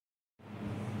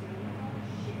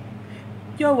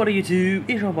Yo, what are YouTube?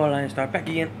 It's your boy Star back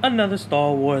again, another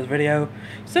Star Wars video.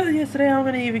 So yesterday I'm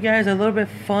gonna give you guys a little bit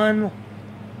fun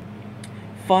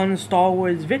Star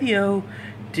Wars video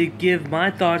to give my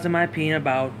thoughts and my opinion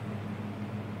about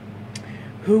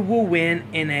who will win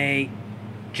in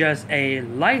just a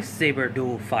lightsaber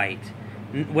duel fight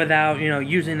without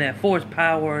using their force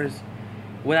powers,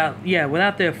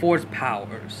 without their force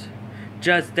powers,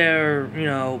 just their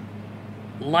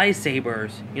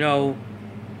lightsabers,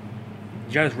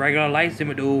 just regular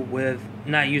lightsaber duel with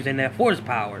not using their force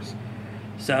powers.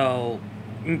 So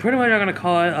pretty much I'm gonna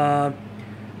call it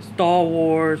Star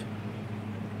Wars.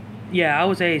 Yeah, I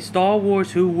would say Star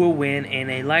Wars who will win in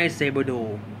a lightsaber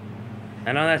duel.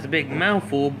 I know that's a big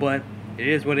mouthful, but it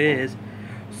is what it is.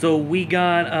 So we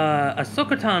got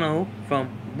Ahsoka Tano from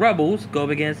Rebels go up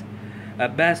against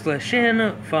Bastila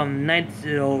Shan from Knights of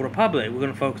the Old Republic. We're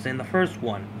gonna focus in the first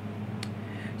one.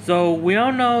 So we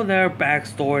all know their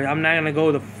backstory. I'm not gonna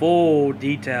go the full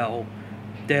detail.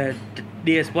 They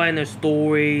explain their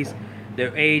stories,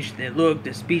 their age, their look,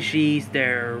 their species,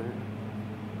 their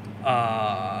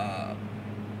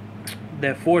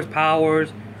force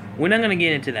powers. We're not gonna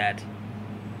get into that.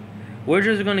 We're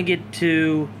just gonna get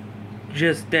to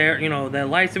just their their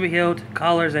lightsaber hilt,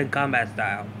 colors, and combat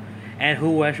style, and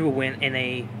who actually will win in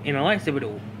a lightsaber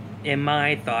duel. In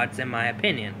my thoughts and my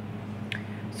opinion.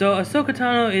 So Ahsoka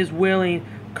Tano is wielding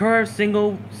curved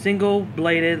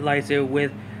single-bladed lightsaber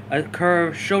with a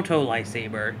curved Shoto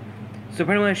lightsaber. So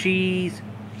pretty much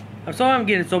I'm sorry I'm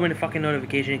getting so many fucking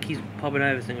notifications. It keeps popping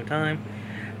out every single time.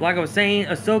 Like I was saying,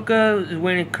 Ahsoka is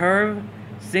wearing curved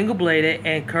single-bladed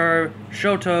and curved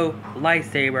Shoto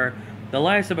lightsaber. The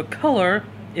lightsaber color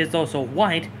is also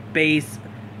white base.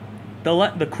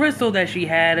 The crystal that she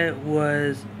had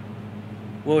was,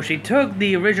 well, she took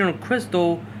the original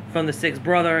crystal from the Sixth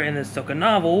Brother in the Ahsoka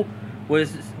novel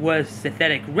was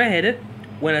synthetic red.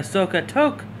 When Ahsoka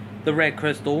took the red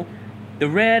crystal,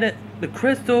 the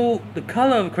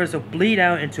color of the crystal bleed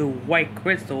out into white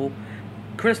crystal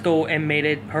and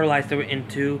made her lightsaber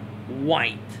into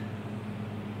white.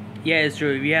 Yeah, it's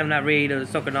true. If you have not read the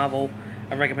Ahsoka novel,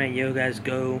 I recommend you guys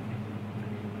go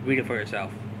read it for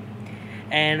yourself.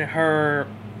 And her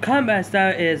combat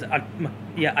style is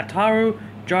Ataru,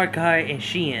 Jarkai, and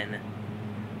Shan.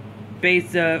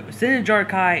 Since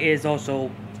Jarkai is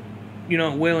also,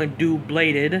 wielding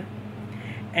dual-bladed,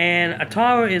 and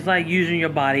Ataru is like using your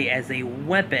body as a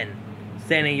weapon,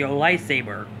 standing your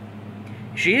lightsaber.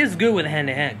 She is good with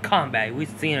hand-to-hand combat. We've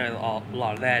seen her a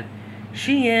lot of that.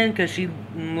 Shan, because she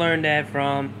learned it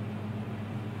from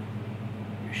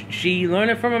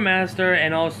a master,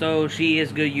 and also she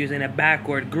is good using a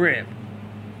backward grip.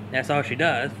 That's all she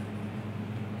does.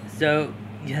 So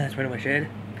yeah, that's pretty much it.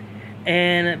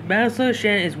 And Bastila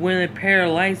Shan is wielding a pair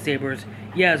of lightsabers.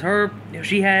 Yes, her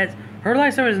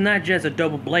lightsaber is not just a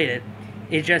double-bladed.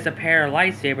 It's just a pair of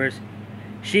lightsabers.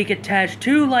 She can attach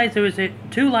two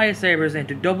lightsabers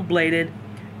into double-bladed,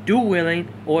 dual-wielding,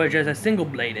 or just a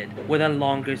single-bladed with a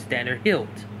longer standard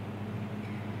hilt.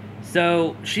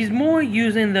 So she's more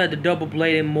using the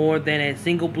double-bladed more than a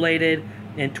single-bladed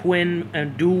and twin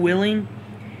and dual-wielding.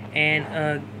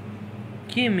 And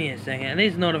give me a second.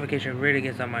 These notifications really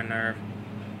gets on my nerve.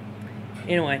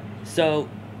 Anyway, so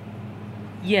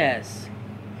yes.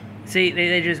 See,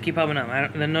 they just keep popping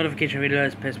up. The notification really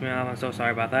does piss me off. I'm so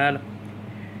sorry about that.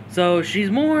 So she's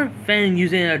more fan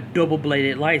using a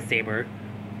double-bladed lightsaber.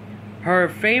 Her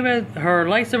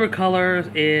lightsaber color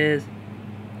is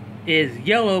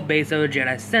yellow based on the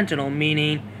Jedi Sentinel,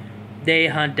 meaning they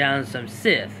hunt down some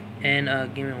Sith. And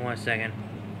give me 1 second.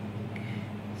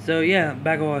 So yeah,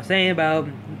 back to what I was saying about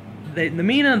the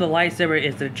meaning of the lightsaber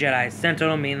is the Jedi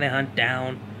Sentinel, meaning they hunt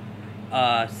down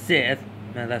Sith.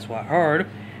 Now that's what I heard.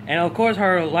 And of course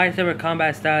her lightsaber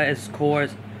combat style is of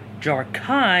course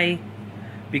Jarkai,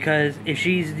 because if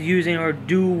she's using her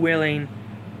dual wielding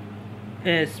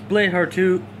and split her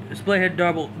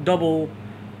double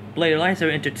bladed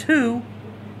lightsaber into two,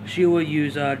 she will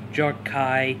use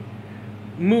Jarkai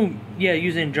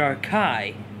using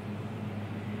Jarkai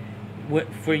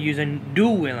for using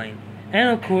dual wielding. And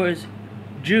of course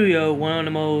Juyo, one of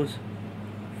the most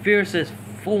fiercest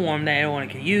form that anyone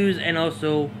can use, and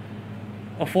also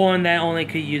a form that only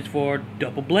could use for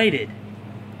double bladed,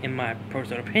 in my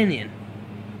personal opinion.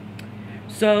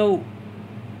 So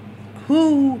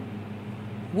who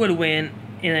would win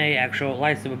in a actual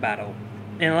lightsaber battle?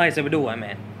 In a lightsaber duel, I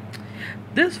mean.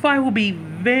 This fight will be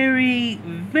very,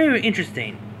 very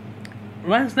interesting.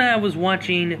 Last night I was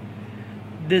watching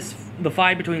the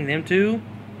fight between them two,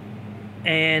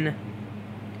 and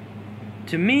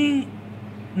to me,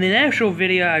 the actual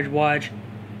video I watched,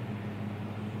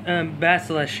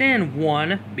 Bastila Shan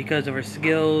won because of her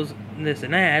skills, this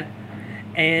and that,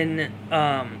 and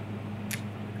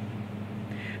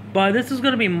but this is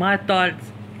gonna be my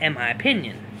thoughts and my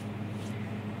opinion.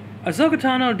 Ahsoka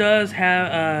Tano does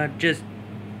have just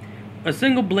a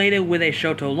single bladed with a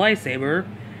Shoto lightsaber,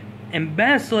 and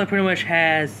Bastila pretty much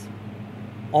has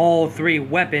all three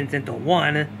weapons into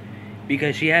one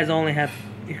because she has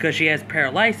pair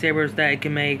of lightsabers that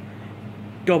can make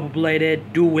double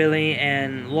bladed, dual wielding,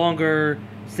 and longer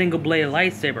single bladed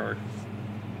lightsaber.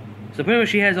 So pretty much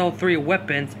she has all three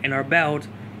weapons in her belt,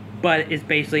 but it's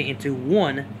basically into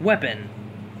one weapon.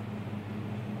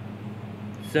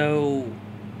 So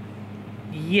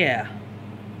yeah,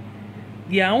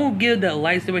 I won't give the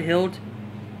lightsaber hilt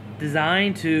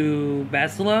design to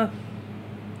Bastila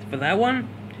for that one.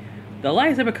 The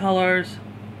lightsaber colors,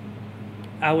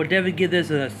 I would definitely give this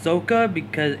a Ahsoka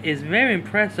because it's very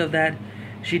impressive that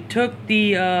she took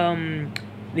the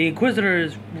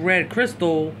Inquisitor's red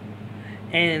crystal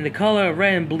and the color of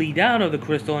red and bleed out of the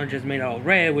crystal and just made it all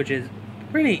red, which is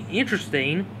pretty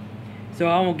interesting. So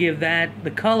I will give that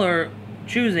the color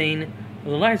choosing of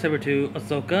the lightsaber to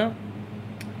Ahsoka.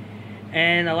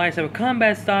 And the lightsaber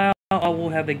combat style, I will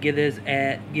have to give this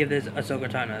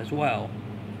Ahsoka Tano as well.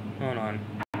 Hold on.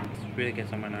 This really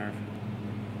gets on my nerve.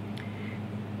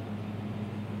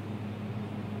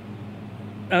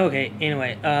 Okay,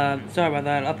 anyway, sorry about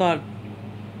that. I thought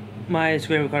my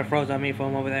screen recorder froze on me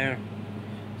from over there.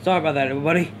 Sorry about that,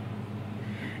 everybody.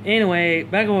 Anyway,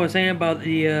 back to what I was saying about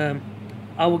the,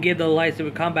 I will give the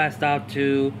lightsaber combat style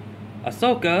to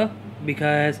Ahsoka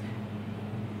because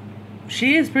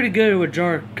she is pretty good with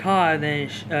Jar Ka than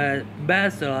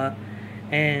Bastila,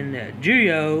 and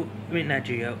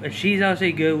she's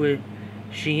also good with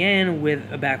Shan with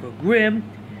a backward grip.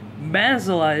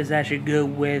 Bastila is actually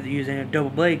good with using a double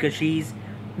blade because she's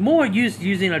more used to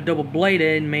using a double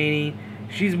bladed, meaning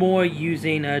she's more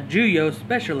using a Juyo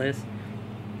specialist,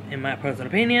 in my personal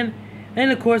opinion.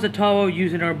 And of course, Tano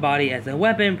using her body as a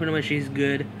weapon. Pretty much, she's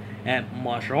good at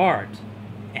martial arts,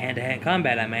 hand-to-hand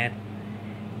combat. I mean,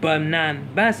 but not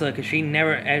Bastila because she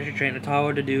never actually trained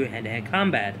Tano to do hand-to-hand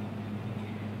combat.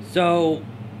 So,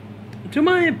 to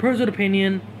my personal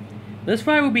opinion, this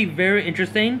fight would be very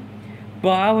interesting.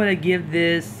 But I would give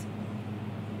this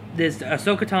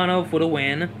Ahsoka Tano for the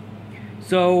win.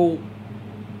 So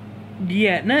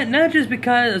yeah, not just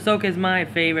because Ahsoka is my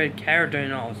favorite character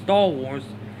in all Star Wars.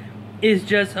 It's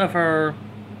just of her.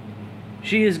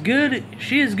 She is good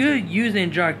using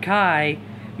Jar Kai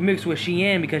mixed with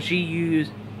Shan because she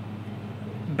used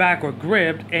backward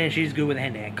grip and she's good with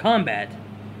hand-to-hand combat.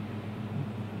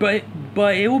 But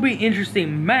it will be an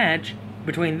interesting match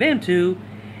between them two.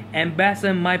 And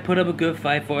Bastila might put up a good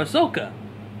fight for Ahsoka,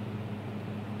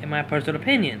 in my personal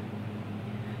opinion.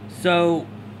 So,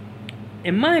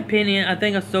 in my opinion, I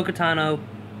think Ahsoka Tano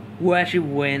will actually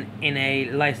win in a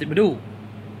lightsaber duel.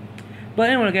 But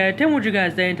anyway, guys, tell me what you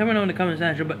guys think. Tell me in the comment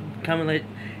section. I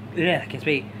can't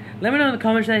speak. Let me know in the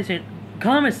comment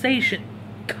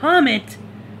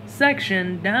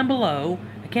section down below.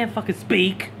 I can't fucking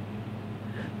speak.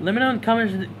 Let me know in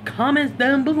the comments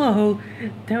down below.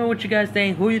 Tell me what you guys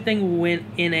think. Who you think will win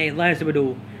in a lightsaber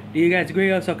duel? Do you guys agree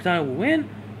Ahsoka Tano will win?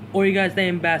 Or you guys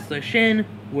think Bastila Shan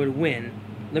would win?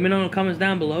 Let me know in the comments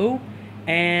down below.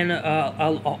 And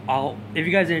if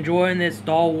you guys are enjoying this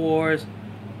Star Wars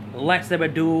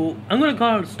lightsaber duel, I'm going to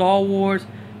call it Star Wars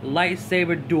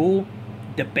lightsaber duel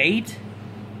debate.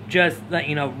 Just like,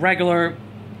 regular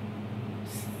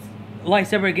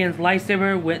lightsaber against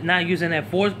lightsaber with not using their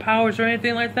force powers or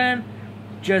anything like that.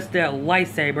 Just their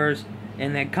lightsabers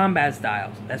and their combat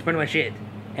styles. That's pretty much it.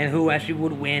 And who actually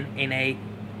would win in a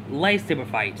lightsaber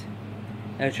fight.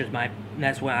 That's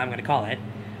what I'm going to call it.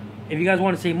 If you guys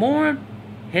want to see more,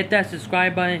 hit that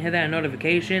subscribe button, hit that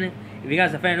notification. If you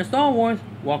guys are a fan of Star Wars,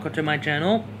 welcome to my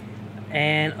channel.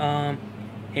 And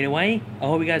anyway, I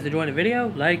hope you guys enjoyed the video.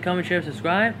 Like, comment, share,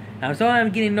 subscribe. I'm sorry I'm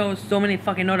getting so many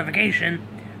fucking notifications.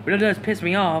 But it does piss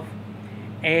me off.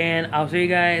 And I'll see you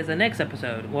guys in the next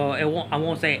episode. Well, I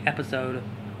won't say episode.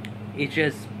 It's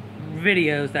just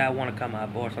videos that I want to come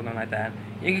up or something like that.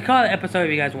 You can call it episode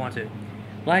if you guys want to.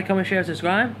 Like, comment, share,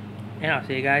 subscribe. And I'll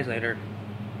see you guys later.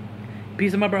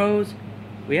 Peace, my bros.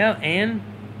 We out, and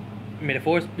may the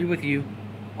force be with you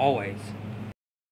always.